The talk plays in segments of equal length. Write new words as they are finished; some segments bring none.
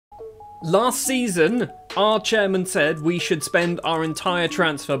Last season, our chairman said we should spend our entire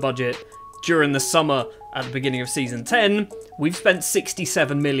transfer budget during the summer at the beginning of season 10. We've spent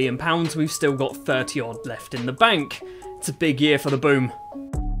 £67 million. We've still got 30 odd left in the bank. It's a big year for the Boom.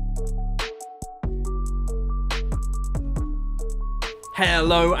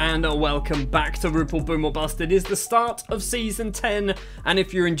 Hello and welcome back to Rupel Boom or Bust. It is the start of Season 10, and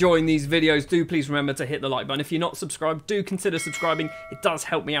if you're enjoying these videos, do please remember to hit the like button. If you're not subscribed, do consider subscribing. It does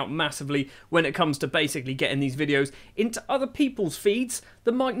help me out massively when it comes to basically getting these videos into other people's feeds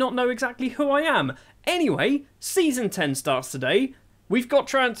that might not know exactly who I am. Anyway, Season 10 starts today. We've got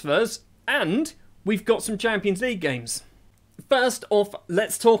transfers, and we've got some Champions League games. First off,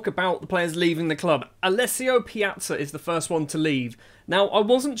 let's talk about the players leaving the club. Alessio Piazza is the first one to leave. Now, I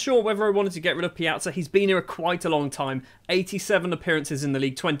wasn't sure whether I wanted to get rid of Piazza. He's been here quite a long time. 87 appearances in the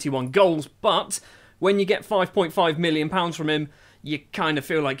league, 21 goals. But when you get £5.5 million from him, you kind of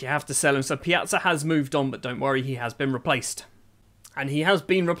feel like you have to sell him. So Piazza has moved on, but don't worry, he has been replaced. And he has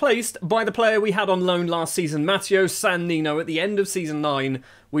been replaced by the player we had on loan last season, Matteo Sannino. At the end of Season 9,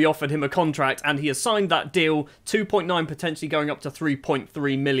 we offered him a contract, and he has signed that deal, 2.9 potentially going up to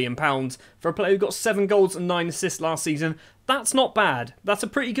 £3.3 million for a player who got 7 goals and 9 assists last season. That's not bad. That's a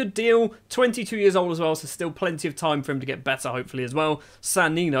pretty good deal. 22 years old as well, so still plenty of time for him to get better, hopefully, as well.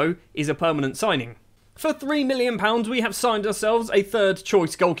 Sannino is a permanent signing. For £3 million, we have signed ourselves a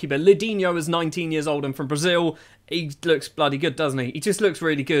third-choice goalkeeper. Lidinho is 19 years old and from Brazil. He looks bloody good, doesn't he? He just looks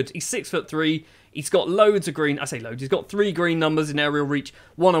really good. He's 6'3". He's got loads of green. I say loads. He's got 3 green numbers in aerial reach,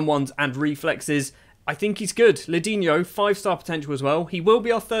 one-on-ones and reflexes. I think he's good. Lidinho, 5-star potential as well. He will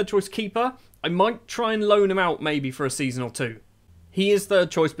be our third-choice keeper. I might try and loan him out maybe for a season or two. He is third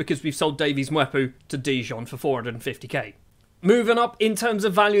choice because we've sold Davies Mwepu to Dijon for 450k. Moving up in terms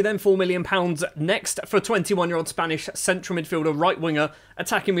of value then, £4 million next for 21-year-old Spanish central midfielder, right winger,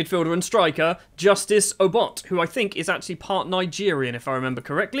 attacking midfielder and striker, Justice Obot, who I think is actually part Nigerian if I remember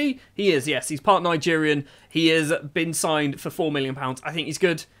correctly. He is, yes, he's part Nigerian. He has been signed for £4 million. I think he's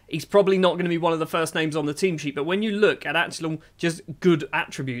good. He's probably not going to be one of the first names on the team sheet, but when you look at actual just good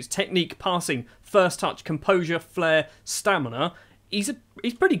attributes, technique, passing, first touch, composure, flair, stamina, he's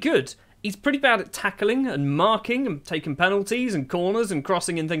pretty good. He's pretty bad at tackling and marking and taking penalties and corners and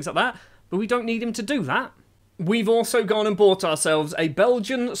crossing and things like that, but we don't need him to do that. We've also gone and bought ourselves a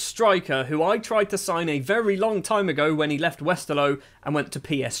Belgian striker who I tried to sign a very long time ago when he left Westerlo and went to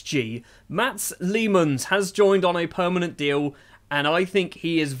PSG. Mats Leemans has joined on a permanent deal, and I think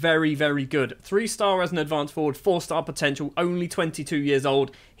he is very, very good. 3-star as an advanced forward, 4-star potential, only 22 years old.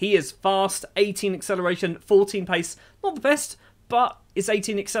 He is fast, 18 acceleration, 14 pace, not the best, but his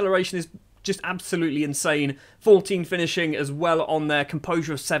 18 acceleration is just absolutely insane. 14 finishing as well on there.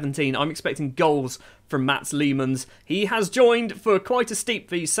 Composure of 17. I'm expecting goals from Mats Leemans. He has joined for quite a steep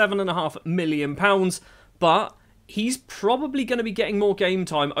fee, £7.5 million. But he's probably going to be getting more game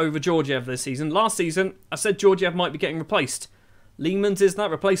time over Georgiev this season. Last season, I said Georgiev might be getting replaced. Leemans is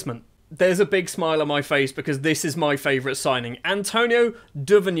that replacement. There's a big smile on my face because this is my favourite signing. Antonio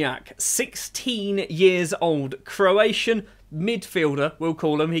Duvnjak, 16 years old. Croatian midfielder, we'll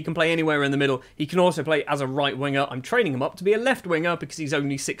call him. He can play anywhere in the middle. He can also play as a right winger. I'm training him up to be a left winger because he's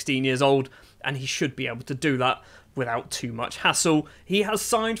only 16 years old and he should be able to do that without too much hassle. He has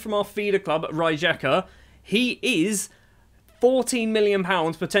signed from our feeder club, Rijeka. He is £14 million,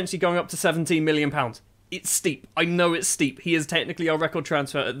 potentially going up to £17 million. It's steep. I know it's steep. He is technically our record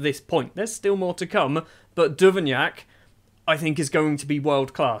transfer at this point. There's still more to come, but Duvnjak, I think, is going to be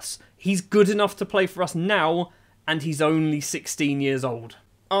world class. He's good enough to play for us now, and he's only 16 years old.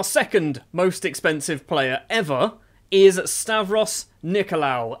 Our second most expensive player ever is Stavros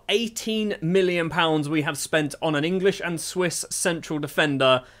Nicolaou. £18 million we have spent on an English and Swiss central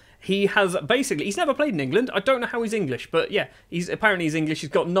defender. He has basically, he's never played in England. I don't know how he's English, but yeah, apparently he's English. He's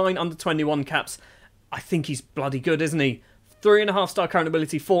got 9 under-21 caps. I think he's bloody good, isn't he? 3.5-star current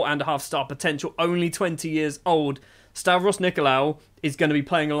ability, 4.5-star potential, only 20 years old. Stavros Nicolaou is going to be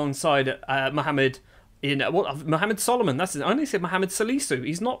playing alongside Mohamed Solomon. That's it. I only said Mohamed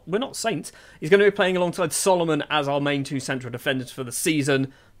Salisu. We're not saints. He's going to be playing alongside Solomon as our main 2 central defenders for the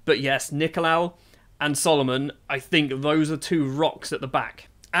season. But yes, Nicolaou and Solomon, I think those are 2 rocks at the back.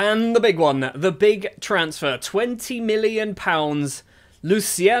 And the big one, the big transfer, £20 million.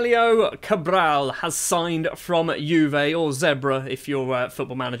 Lucielio Cabral has signed from Juve, or Zebra if you're a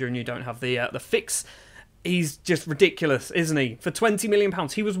football manager and you don't have the fix. He's just ridiculous, isn't he? For £20 million,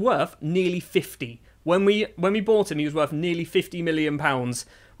 he was worth nearly 50. When we bought him, he was worth nearly £50 million.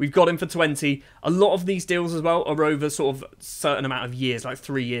 We've got him for 20. A lot of these deals as well are over sort of a certain amount of years, like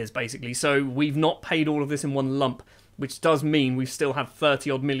 3 years basically. So we've not paid all of this in one lump. which does mean we still have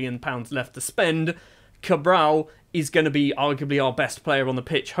 30 odd million pounds left to spend. Cabral is going to be arguably our best player on the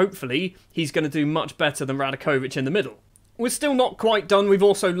pitch. Hopefully, he's going to do much better than Radakovic in the middle. We're still not quite done. We've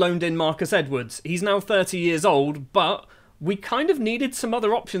also loaned in Marcus Edwards. He's now 30 years old, but we kind of needed some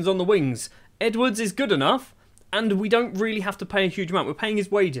other options on the wings. Edwards is good enough, and we don't really have to pay a huge amount. We're paying his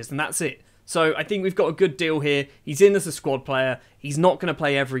wages, and that's it. So I think we've got a good deal here. He's in as a squad player. He's not going to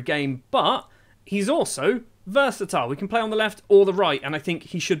play every game, but he's also versatile. We can play on the left or the right, and I think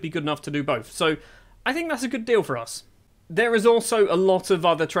he should be good enough to do both. So I think that's a good deal for us. There is also a lot of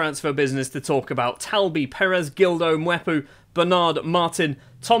other transfer business to talk about. Talby, Perez, Gildo, Mwepu, Bernard, Martin,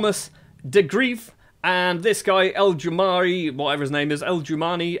 Thomas, De Grief, and this guy, El Jumari, whatever his name is, El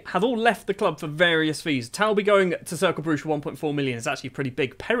Jumani, have all left the club for various fees. Talby going to Cercle Bruges for 1.4 million is actually pretty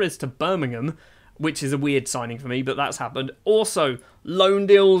big. Perez to Birmingham, which is a weird signing for me, but that's happened. Also, loan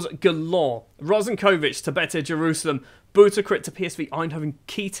deals galore. Rosenkovic to Beta Jerusalem, Butakrit to PSV Eindhoven,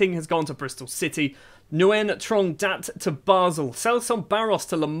 Keating has gone to Bristol City, Nguyen Trong Dat to Basel, Celson Barros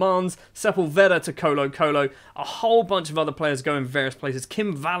to Le Mans, Sepulveda to Colo Colo, a whole bunch of other players going various places.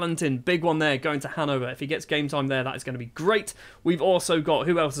 Kim Valentin, big one there, going to Hanover. If he gets game time there, that is going to be great. We've also got,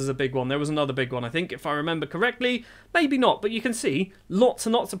 who else is a big one? There was another big one, I think, if I remember correctly. Maybe not, but you can see lots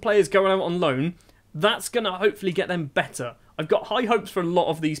and lots of players going out on loan. That's going to hopefully get them better. I've got high hopes for a lot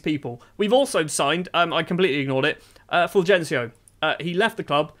of these people. We've also signed, I completely ignored it, Fulgencio. He left the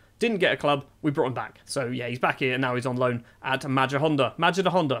club, didn't get a club, we brought him back. So yeah, he's back here and now he's on loan at Majida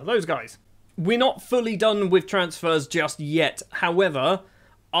Honda, those guys. We're not fully done with transfers just yet. However,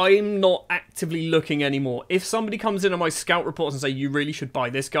 I'm not actively looking anymore. If somebody comes in on my scout reports and say, you really should buy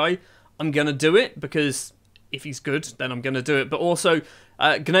this guy, I'm going to do it because if he's good, then I'm going to do it. But also,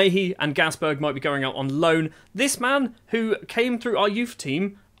 Gnehi and Gasberg might be going out on loan. This man who came through our youth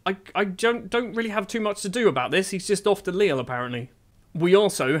team, I don't really have too much to do about this. He's just off to Lille, apparently. We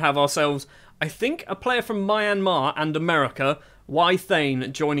also have ourselves, I think, a player from Myanmar and America, Y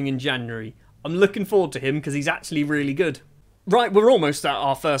Thane, joining in January. I'm looking forward to him because he's actually really good. Right, we're almost at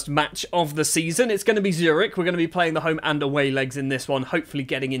our first match of the season. It's going to be Zurich. We're going to be playing the home and away legs in this one, hopefully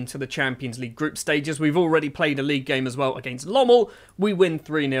getting into the Champions League group stages. We've already played a league game as well against Lommel. We win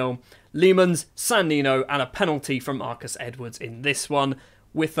 3-0. Lehmans, San Nino, and a penalty from Marcus Edwards in this one.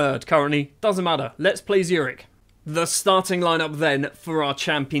 We're third currently. Doesn't matter. Let's play Zurich. The starting lineup then for our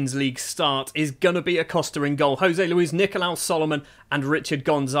Champions League start is going to be Acosta in goal, Jose Luis, Nicolau Solomon and Richard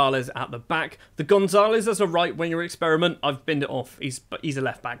Gonzalez at the back. The Gonzalez as a right winger experiment, I've binned it off, he's a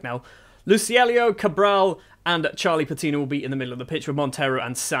left back now. Lucielio, Cabral and Charlie Patino will be in the middle of the pitch with Montero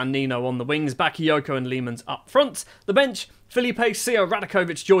and San Nino on the wings, Bakayoko and Lehmans up front. The bench, Felipe, Sio,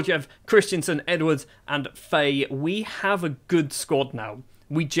 Radakovic, Georgiev, Christensen, Edwards and Faye. We have a good squad now.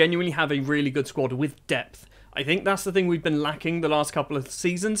 We genuinely have a really good squad with depth. I think that's the thing we've been lacking the last couple of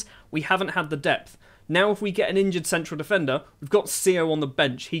seasons. We haven't had the depth. Now if we get an injured central defender, we've got Sio on the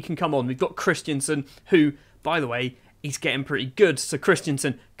bench. He can come on. We've got Christensen, who, by the way, he's getting pretty good. So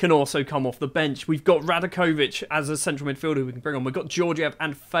Christensen can also come off the bench. We've got Radakovic as a central midfielder we can bring on. We've got Georgiev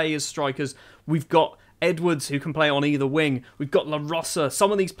and Faye as strikers. We've got Edwards who can play on either wing. We've got La Rosa.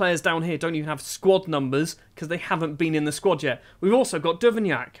 Some of these players down here don't even have squad numbers because they haven't been in the squad yet. We've also got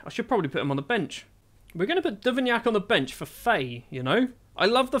Duvignac. I should probably put him on the bench. We're going to put Duvignac on the bench for Faye, you know? I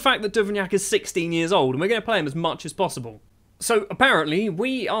love the fact that Duvignac is 16 years old and we're going to play him as much as possible. So apparently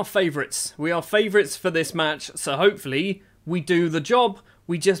we are favourites. We are favourites for this match, so hopefully we do the job.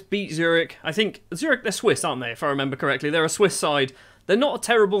 We just beat Zurich. I think Zurich, they're Swiss, aren't they, if I remember correctly? They're a Swiss side. They're not a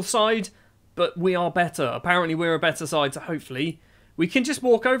terrible side, but we are better. Apparently we're a better side, so hopefully we can just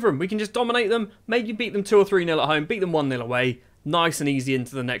walk over them. We can just dominate them, maybe beat them 2 or 3-0 at home, beat them 1-0 away. Nice and easy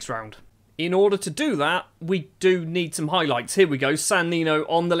into the next round. In order to do that, we do need some highlights. Here we go. San Nino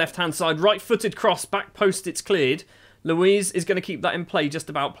on the left-hand side. Right-footed cross. Back post, it's cleared. Luis is going to keep that in play. Just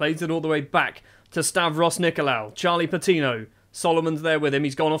about plays it all the way back to Stavros Nicolau. Charlie Patino. Solomon's there with him.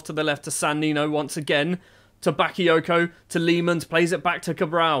 He's gone off to the left to San Nino once again. To Bakayoko. To Lehmans. Plays it back to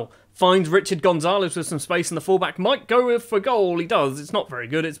Cabral. Finds Richard Gonzalez with some space in the fullback. Might go for goal. He does. It's not very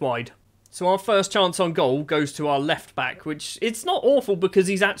good. It's wide. So our first chance on goal goes to our left back, which it's not awful because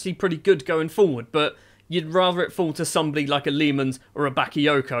he's actually pretty good going forward, but you'd rather it fall to somebody like a Lehmans or a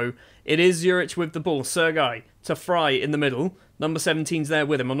Bakayoko. It is Zurich with the ball. Sergei to Fry in the middle. Number 17's there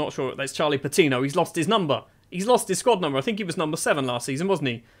with him. I'm not sure. That's Charlie Patino. He's lost his number. He's lost his squad number. I think he was number 7 last season, wasn't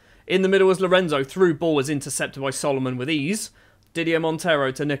he? In the middle was Lorenzo. Through ball was intercepted by Solomon with ease. Didier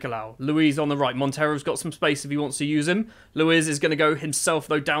Montero to Nicolau. Luis on the right. Montero's got some space if he wants to use him. Luis is going to go himself,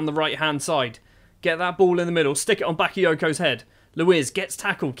 though, down the right-hand side. Get that ball in the middle. Stick it on Bakayoko's head. Luis gets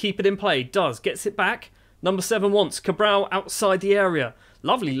tackled. Keep it in play. Does. Gets it back Number 7 wants Cabral outside the area.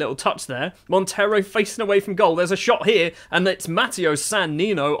 Lovely little touch there. Montero facing away from goal. There's a shot here, and it's Matteo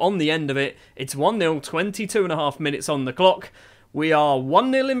Sannino on the end of it. It's 1-0, 22.5 minutes on the clock. We are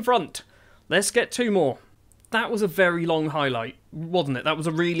 1-0 in front. Let's get 2 more. That was a very long highlight, wasn't it? That was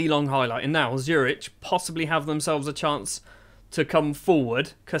a really long highlight. And now Zurich possibly have themselves a chance to come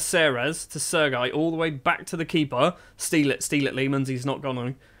forward. Caceres to Sergei, all the way back to the keeper. Steal it, Lehmans. He's not gone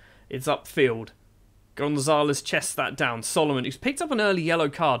on. It's upfield. Gonzalez chests that down. Solomon, who's picked up an early yellow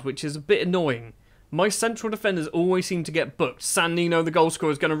card, which is a bit annoying. My central defenders always seem to get booked. Sannino, the goal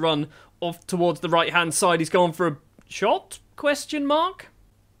scorer, is going to run off towards the right-hand side. He's going for a shot? Question mark?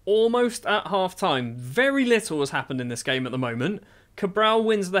 Almost at half-time. Very little has happened in this game at the moment. Cabral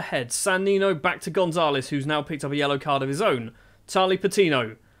wins the head. Sannino back to Gonzalez, who's now picked up a yellow card of his own. Charlie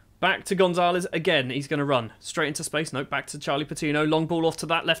Patino. Back to Gonzalez again. He's going to run straight into space. No, back to Charlie Patino. Long ball off to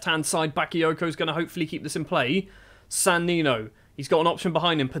that left-hand side. Bakiyoko's going to hopefully keep this in play. Sannino. He's got an option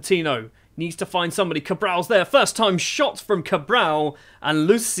behind him. Patino needs to find somebody. Cabral's there. First time shot from Cabral. And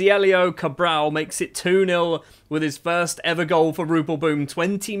Lucielio Cabral makes it 2-0 with his first ever goal for Rupel Boom.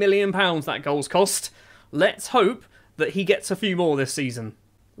 £20 million that goal's cost. Let's hope that he gets a few more this season.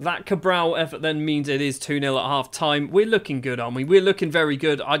 That Cabral effort then means it is 2-0 at half-time. We're looking good, aren't we? We're looking very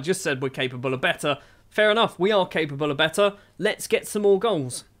good. I just said we're capable of better. Fair enough, we are capable of better. Let's get some more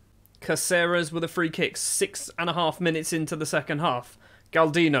goals. Caceres with a free kick, 6.5 minutes into the second half.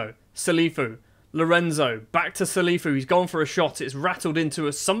 Galdino, Salifu, Lorenzo, back to Salifu. He's gone for a shot. It's rattled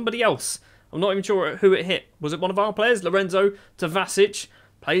into somebody else. I'm not even sure who it hit. Was it one of our players? Lorenzo to Vasic.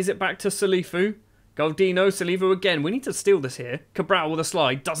 Plays it back to Salifu. Galdino, Salifu again. We need to steal this here. Cabral with a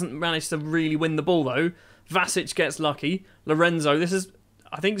slide. Doesn't manage to really win the ball though. Vasic gets lucky. Lorenzo. This is...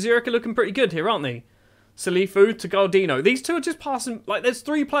 I think Zurich are looking pretty good here, aren't they? Salifu to Galdino. These two are just passing... Like, there's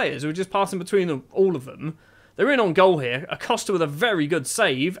 3 players who are just passing between them, all of them. They're in on goal here. Acosta with a very good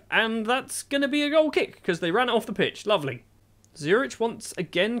save. And that's going to be a goal kick because they ran it off the pitch. Lovely. Zurich once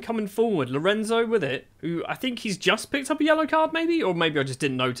again coming forward. Lorenzo with it. Who I think he's just picked up a yellow card maybe? Or maybe I just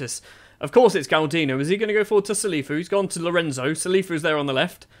didn't notice. Of course it's Galdino. Is he going to go forward to Salifu? He's gone to Lorenzo. Salifu's there on the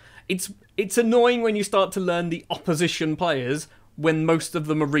left. It's annoying when you start to learn the opposition players when most of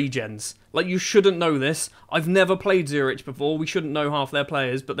them are regens. Like, you shouldn't know this. I've never played Zurich before. We shouldn't know half their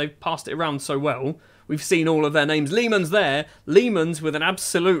players, but they've passed it around so well. We've seen all of their names. Lehmann's there. Lehmann's with an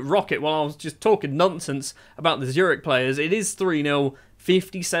absolute rocket while I was just talking nonsense about the Zurich players. It is 3-0.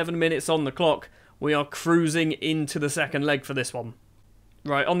 57 minutes on the clock. We are cruising into the second leg for this one.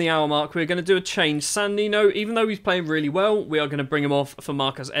 Right, on the hour mark, we're going to do a change. Sannino, even though he's playing really well, we are going to bring him off for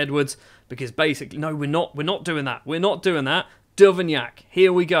Marcus Edwards, because basically, no, we're not doing that. We're not doing that. Duvignac,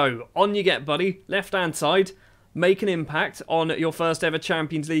 here we go. On you get, buddy. Left-hand side. Make an impact on your first ever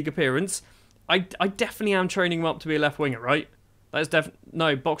Champions League appearance. I definitely am training him up to be a left winger, right? That's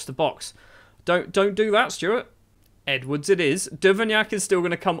no, box to box. Don't do that, Stuart. Edwards it is. Duvignac is still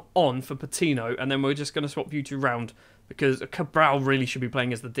going to come on for Patino, and then we're just going to swap you two round. Because Cabral really should be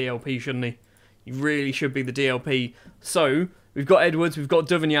playing as the DLP, shouldn't he? He really should be the DLP. So, we've got Edwards, we've got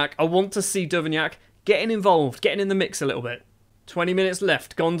Duvignac. I want to see Duvignac getting involved, getting in the mix a little bit. 20 minutes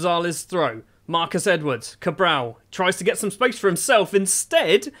left. Gonzalez throw. Marcus Edwards. Cabral tries to get some space for himself.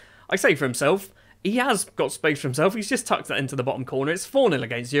 Instead, I say for himself, he has got space for himself. He's just tucked that into the bottom corner. It's 4-0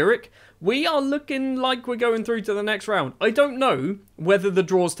 against Zurich. We are looking like we're going through to the next round. I don't know whether the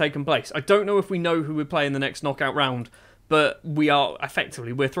draw's taken place. I don't know if we know who we play in the next knockout round. But we are,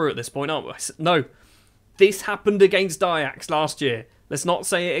 effectively, we're through at this point, aren't we? No. This happened against Ajax last year. Let's not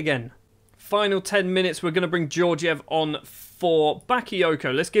say it again. Final 10 minutes, we're going to bring Georgiev on for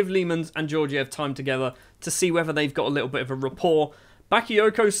Bakayoko. Let's give Lehmann's and Georgiev time together to see whether they've got a little bit of a rapport.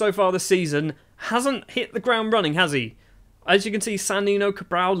 Bakayoko, so far this season, hasn't hit the ground running, has he? As you can see, Sannino,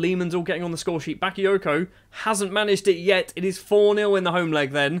 Cabral, Lehmann's all getting on the score sheet. Bakayoko hasn't managed it yet. It is 4-0 in the home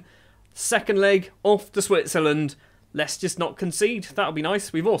leg then. Second leg, off to Switzerland. Let's just not concede. That'll be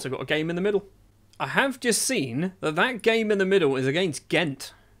nice. We've also got a game in the middle. I have just seen that game in the middle is against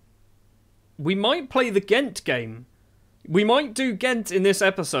Ghent. We might play the Ghent game. We might do Ghent in this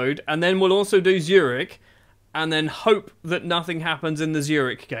episode, and then we'll also do Zurich, and then hope that nothing happens in the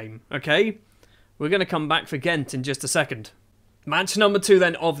Zurich game, okay? We're going to come back for Ghent in just a second. Match number 2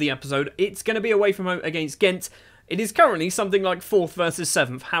 then of the episode. It's going to be away from home against Ghent. It is currently something like 4th versus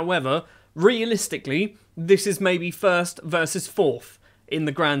 7th. However, realistically, this is maybe 1st versus 4th in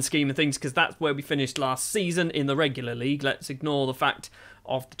the grand scheme of things, because that's where we finished last season in the regular league. Let's ignore the fact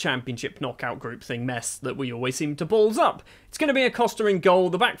of the Championship knockout group thing mess that we always seem to balls up. It's going to be Acosta in goal.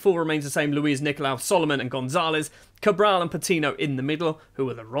 The back four remains the same. Luis, Nicolau, Solomon and Gonzalez. Cabral and Patino in the middle, who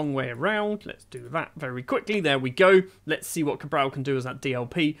are the wrong way around. Let's do that very quickly. There we go. Let's see what Cabral can do as that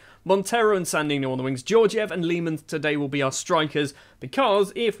DLP. Montero and Sandino on the wings. Georgiev and Lehmann today will be our strikers,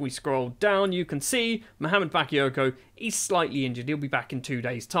 because if we scroll down, you can see Mohamed Bakayoko is slightly injured. He'll be back in 2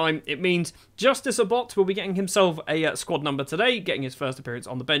 days' time. It means Justice Abot will be getting himself a squad number today, getting his first appearance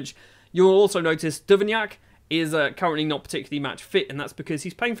on the bench. You'll also notice Duvignac is currently not particularly match fit, and that's because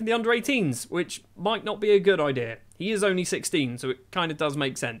he's playing for the under-18s, which might not be a good idea. He is only 16, so it kind of does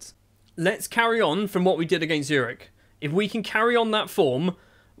make sense. Let's carry on from what we did against Zurich. If we can carry on that form,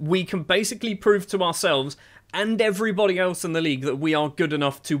 we can basically prove to ourselves and everybody else in the league that we are good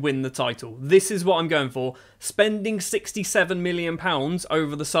enough to win the title. This is what I'm going for. Spending £67 million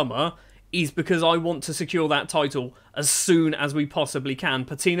over the summer is because I want to secure that title as soon as we possibly can.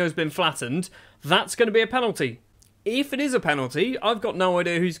 Patino's been flattened. That's going to be a penalty. If it is a penalty, I've got no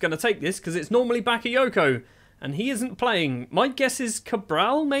idea who's going to take this, because it's normally Bakayoko, and he isn't playing. My guess is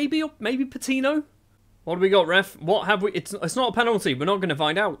Cabral, maybe, or maybe Patino. What do we got, ref? What have we? It's not a penalty. We're not going to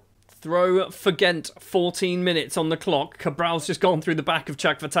find out. Throw for Ghent, 14 minutes on the clock. Cabral's just gone through the back of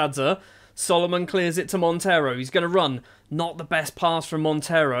Chakvatadze. Solomon clears it to Montero. He's going to run. Not the best pass from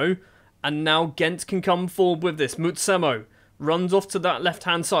Montero. And now Ghent can come forward with this. Mutsemo runs off to that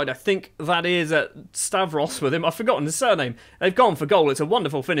left-hand side. I think that is Stavros with him. I've forgotten his surname. They've gone for goal. It's a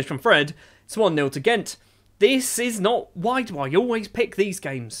wonderful finish from Fred. It's 1-0 to Ghent. This is not... Why do I always pick these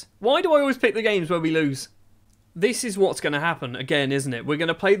games? Why do I always pick the games where we lose? This is what's going to happen again, isn't it? We're going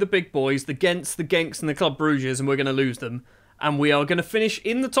to play the big boys, the Ghents, the Genks and the Club Bruges, and we're going to lose them. And we are going to finish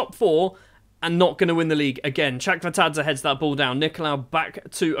in the top four and not going to win the league again. Chakvatadze heads that ball down. Nicolau back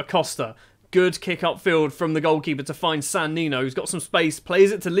to Acosta. Good kick upfield from the goalkeeper to find San Nino, who's got some space,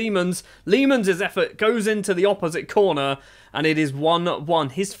 plays it to Lehmann's. Lehmann's effort goes into the opposite corner, and it is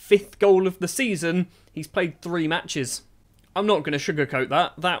 1-1. His 5th goal of the season. He's played 3 matches. I'm not going to sugarcoat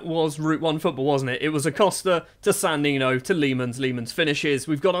that. That was Route 1 football, wasn't it? It was Acosta to San Nino to Lehmann's. Lehmann's finishes.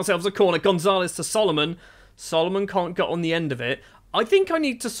 We've got ourselves a corner. Gonzalez to Solomon. Solomon can't get on the end of it. I think I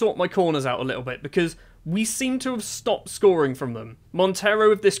need to sort my corners out a little bit, because we seem to have stopped scoring from them. Montero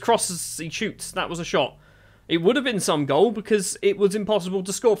with this cross as he shoots. That was a shot. It would have been some goal because it was impossible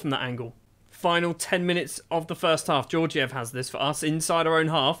to score from that angle. Final 10 minutes of the first half. Georgiev has this for us inside our own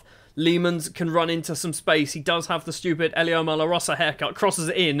half. Lehmann's can run into some space. He does have the stupid Elio Malarosa haircut. Crosses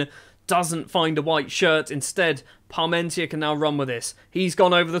it in. Doesn't find a white shirt. Instead, Parmentia can now run with this. He's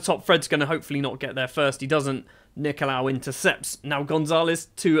gone over the top. Fred's going to hopefully not get there first. He doesn't. Nicolau intercepts. Now Gonzalez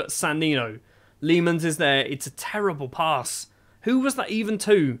to San Nino. Lehmann's is there. It's a terrible pass. Who was that even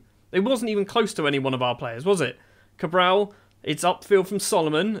to? It wasn't even close to any one of our players, was it? Cabral, it's upfield from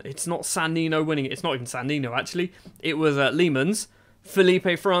Solomon. It's not San Nino winning it. It's not even San Nino, actually. It was Lehmann's.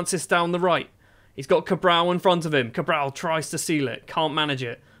 Felipe Francis down the right. He's got Cabral in front of him. Cabral tries to seal it. Can't manage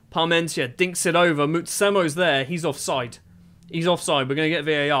it. Parmentia dinks it over. Mutsemo's there. He's offside. He's offside. We're going to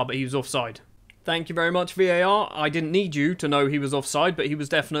get VAR, but he was offside. Thank you very much, VAR. I didn't need you to know he was offside, but he was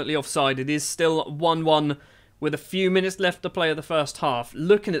definitely offside. It is still 1-1 with a few minutes left to play of the first half.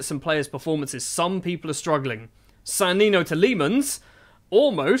 Looking at some players' performances, some people are struggling. San Nino to Lehmann's.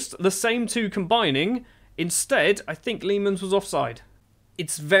 Almost the same two combining. Instead, I think Lehmann's was offside.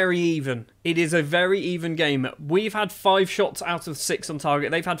 It's very even. It is a very even game. We've had 5 shots out of 6 on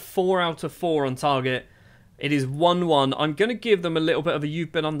target. They've had 4 out of 4 on target. It is 1-1. I'm going to give them a little bit of a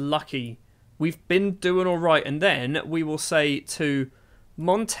you've been unlucky. We've been doing all right. And then we will say to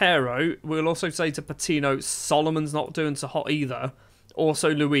Montero, we'll also say to Patino, Solomon's not doing so hot either.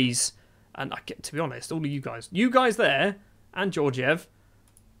 Also Luis. And to be honest, all of you guys there, and Georgiev,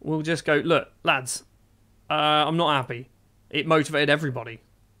 will just go, look, lads, I'm not happy. It motivated everybody.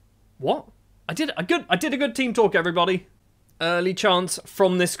 What? I did a good team talk, everybody. Early chance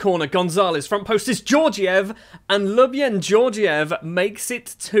from this corner. Gonzalez, front post is Georgiev, and Lubien Georgiev makes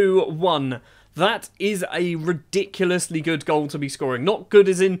it 2-1. That is a ridiculously good goal to be scoring. Not good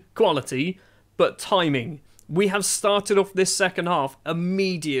as in quality, but timing. We have started off this second half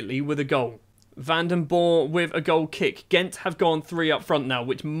immediately with a goal. Van den Boer with a goal kick. Ghent have gone 3 up front now,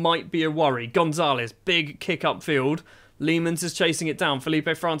 which might be a worry. Gonzalez, big kick upfield. Lehmann's is chasing it down.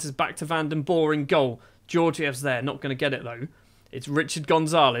 Felipe Francis back to Van den Boer in goal. Georgiev's there, not going to get it though. It's Richard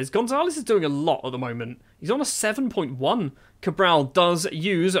Gonzalez. Gonzalez is doing a lot at the moment. He's on a 7.1. Cabral does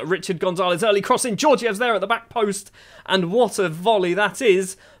use Richard Gonzalez. Early crossing. Georgiev's there at the back post. And what a volley that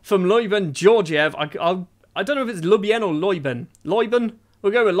is from Leuben Georgiev. I don't know if it's Lubien or Leuben. Leuben?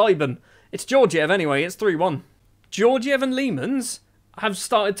 We'll go with Leuben. It's Georgiev anyway. It's 3-1. Georgiev and Lehmann's have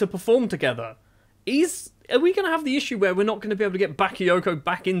started to perform together. Are we going to have the issue where we're not going to be able to get Bakayoko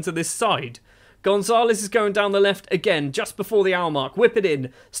back into this side? Gonzalez is going down the left again, just before the hour mark. Whip it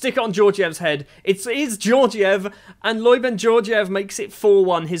in. Stick it on Georgiev's head. It is Georgiev, and Lojben Georgiev makes it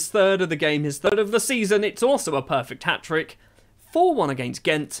 4-1. His third of the game, his third of the season. It's also a perfect hat-trick. 4-1 against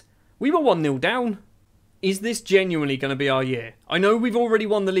Ghent. We were 1-0 down. Is this genuinely going to be our year? I know we've already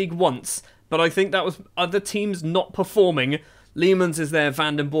won the league once, but I think that was other teams not performing. Leemans is there,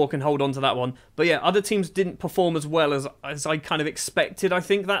 Van den Boer can hold on to that one. But yeah, other teams didn't perform as well as I kind of expected, I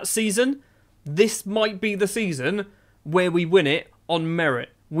think, that season. This might be the season where we win it on merit.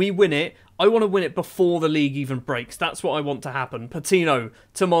 We win it. I want to win it before the league even breaks. That's what I want to happen. Patino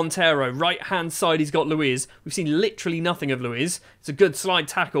to Montero. Right-hand side, he's got Luiz. We've seen literally nothing of Luiz. It's a good slide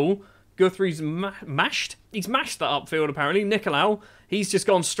tackle. Guthrie's mashed. He's mashed that upfield, apparently. Nicolau, he's just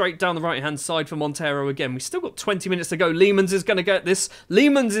gone straight down the right-hand side for Montero again. We've still got 20 minutes to go. Leemans is going to get this.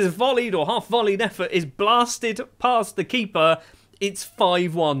 Leemans' volleyed or half-volleyed effort is blasted past the keeper. It's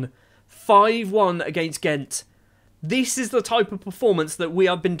 5-1. 5-1 against Ghent. This is the type of performance that we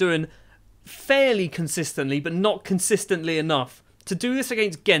have been doing fairly consistently, but not consistently enough. To do this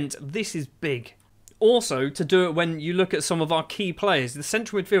against Ghent, this is big. Also, to do it when you look at some of our key players, the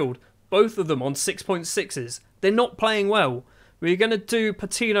central midfield, both of them on 6.6s. They're not playing well. We're going to do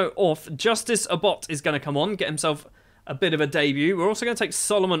Patino off. Justice Abot is going to come on, get himself a bit of a debut. We're also going to take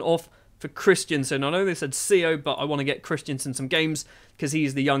Solomon off for Christensen. I know they said CO, but I want to get Christensen some games because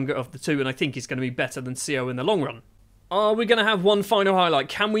he's the younger of the two, and I think he's going to be better than CO in the long run. Are we going to have one final highlight?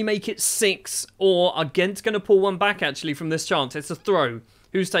 Can we make it 6? Or are Ghent going to pull one back, actually, from this chance? It's a throw.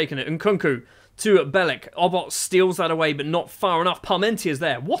 Who's taking it? Nkunku to Bellic. Obot steals that away, but not far enough. Parmentier is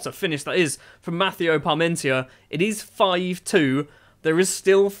there. What a finish that is from Matteo Parmentier. It is 5-2. There is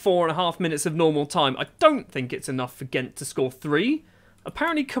still 4.5 minutes of normal time. I don't think it's enough for Ghent to score 3.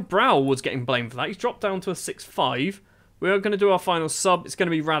 Apparently Cabral was getting blamed for that. He's dropped down to a 6-5. We're going to do our final sub. It's going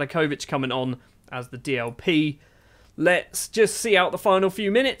to be Radakovic coming on as the DLP. Let's just see out the final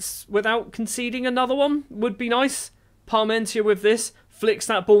few minutes without conceding another one. Would be nice. Parmentier with this. Flicks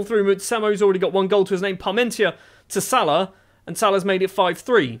that ball through. Mutsemo's already got one goal to his name. Parmentier to Salah. And Salah's made it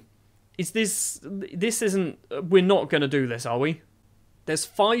 5-3. This isn't... We're not going to do this, are we? There's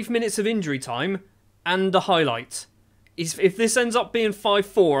 5 minutes of injury time and a highlight. If this ends up being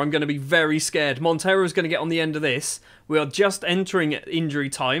 5-4, I'm going to be very scared. Montero's going to get on the end of this. We are just entering injury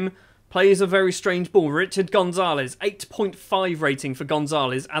time. Plays a very strange ball. Richard Gonzalez, 8.5 rating for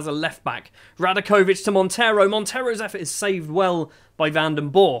Gonzalez as a left back. Radakovic to Montero. Montero's effort is saved well by Van den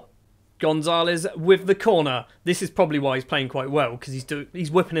Boer. Gonzalez with the corner. This is probably why he's playing quite well, because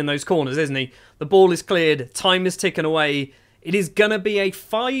he's whipping in those corners, isn't he? The ball is cleared. Time is ticking away. It is going to be a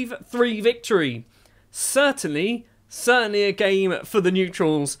 5-3 victory. Certainly a game for the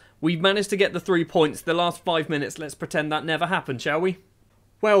neutrals. We've managed to get the 3 points. The last 5 minutes, let's pretend that never happened, shall we?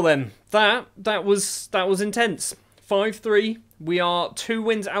 Well then, that was intense. 5-3. We are 2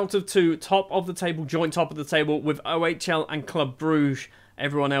 wins out of 2, top of the table, joint top of the table with OHL and Club Brugge.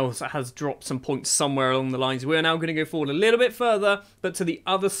 Everyone else has dropped some points somewhere along the lines. We're now going to go forward a little bit further, but to the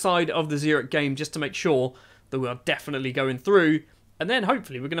other side of the Zurich game, just to make sure that we are definitely going through. And then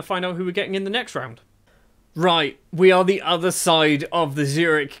hopefully we're going to find out who we're getting in the next round. Right, we are the other side of the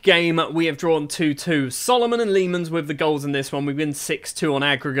Zurich game. We have drawn 2-2. Solomon and Leemans with the goals in this one. We've been 6-2 on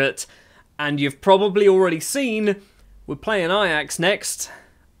aggregate. And you've probably already seen, we're playing Ajax next.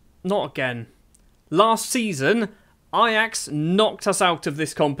 Not again. Last season, Ajax knocked us out of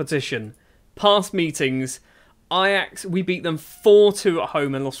this competition. Past meetings, Ajax, we beat them 4-2 at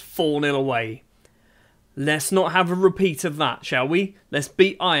home and lost 4-0 away. Let's not have a repeat of that, shall we? Let's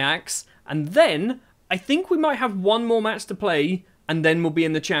beat Ajax, and then I think we might have one more match to play, and then we'll be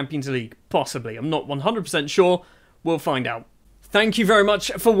in the Champions League. Possibly. I'm not 100% sure. We'll find out. Thank you very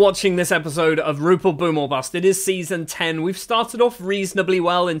much for watching this episode of Rupel Boom or Bust. It is Season 10. We've started off reasonably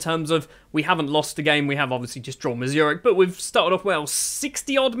well in terms of we haven't lost a game. We have obviously just drawn with Zurich, but we've started off well.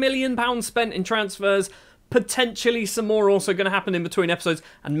 60-odd million pounds spent in transfers. Potentially some more also going to happen in between episodes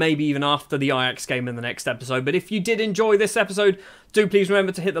and maybe even after the Ajax game in the next episode. But if you did enjoy this episode, do please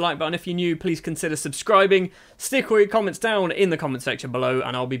remember to hit the like button. If you're new, please consider subscribing. Stick all your comments down in the comment section below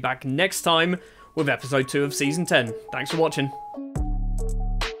and I'll be back next time with episode 2 of Season 10. Thanks for watching.